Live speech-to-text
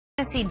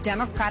Tennessee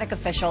Democratic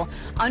official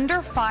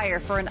under fire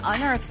for an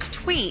unearthed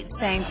tweet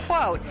saying,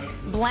 quote,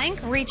 blank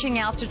reaching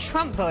out to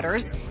Trump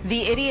voters,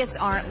 the idiots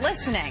aren't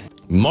listening.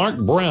 Mark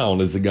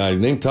Brown is the guy's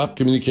name, top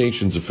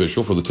communications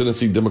official for the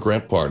Tennessee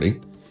Democrat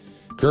Party,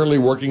 currently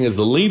working as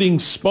the leading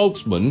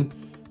spokesman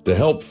to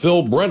help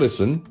Phil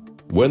Bredesen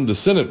win the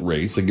Senate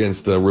race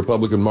against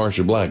Republican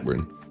Marsha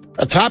Blackburn.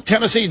 A top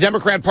Tennessee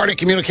Democrat Party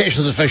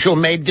communications official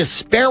made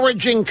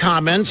disparaging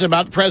comments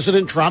about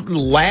President Trump and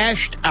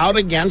lashed out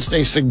against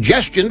a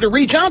suggestion to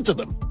reach out to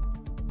them,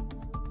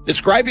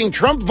 describing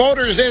Trump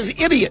voters as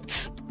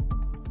idiots.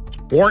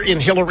 Or in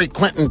Hillary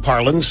Clinton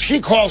parlance,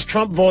 she calls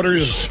Trump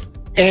voters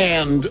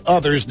and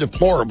others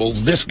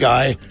deplorables. This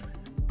guy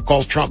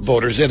calls Trump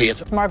voters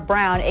idiots. Mark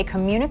Brown, a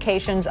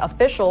communications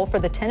official for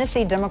the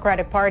Tennessee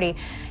Democratic Party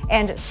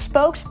and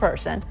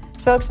spokesman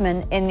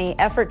in the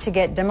effort to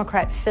get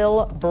Democrat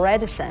Phil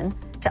Bredesen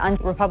to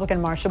unseat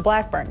Republican Marsha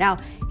Blackburn. Now,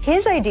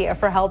 his idea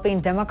for helping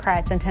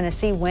Democrats in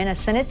Tennessee win a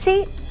Senate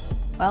seat?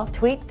 Well,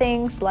 tweet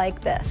things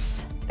like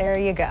this. There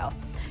you go.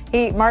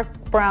 Mark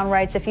Brown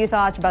writes a few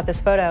thoughts about this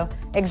photo.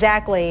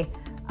 Exactly.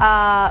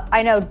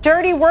 I know,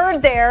 dirty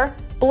word there.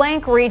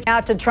 Blank reach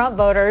out to Trump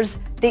voters.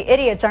 The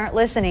idiots aren't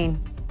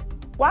listening.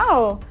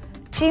 Wow.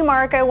 Gee,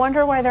 Mark, I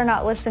wonder why they're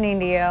not listening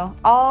to you.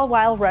 All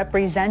while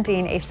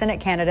representing a Senate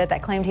candidate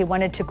that claimed he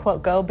wanted to,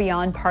 quote, go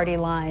beyond party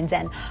lines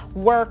and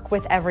work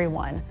with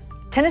everyone.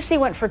 Tennessee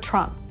went for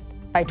Trump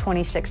by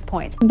 26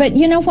 points. But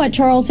you know what,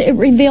 Charles? It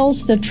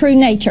reveals the true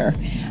nature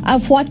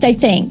of what they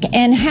think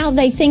and how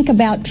they think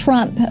about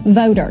Trump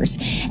voters.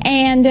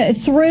 And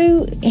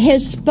through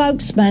his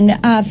spokesman,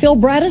 Phil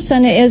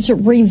Bredesen is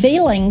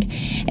revealing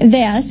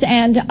this.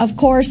 And of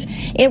course,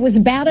 it was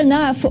bad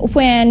enough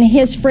when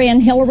his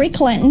friend Hillary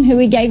Clinton, who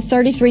he gave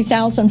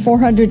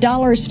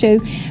 $33,400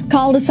 to,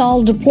 called us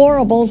all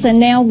deplorables. And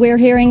now we're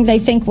hearing they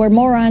think we're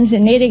morons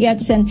and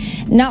idiots and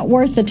not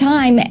worth the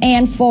time.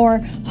 And for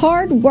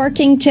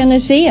hard-working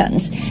Tennesseans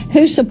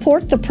who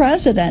support the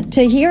president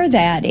to hear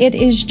that, it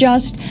is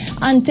just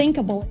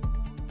unthinkable.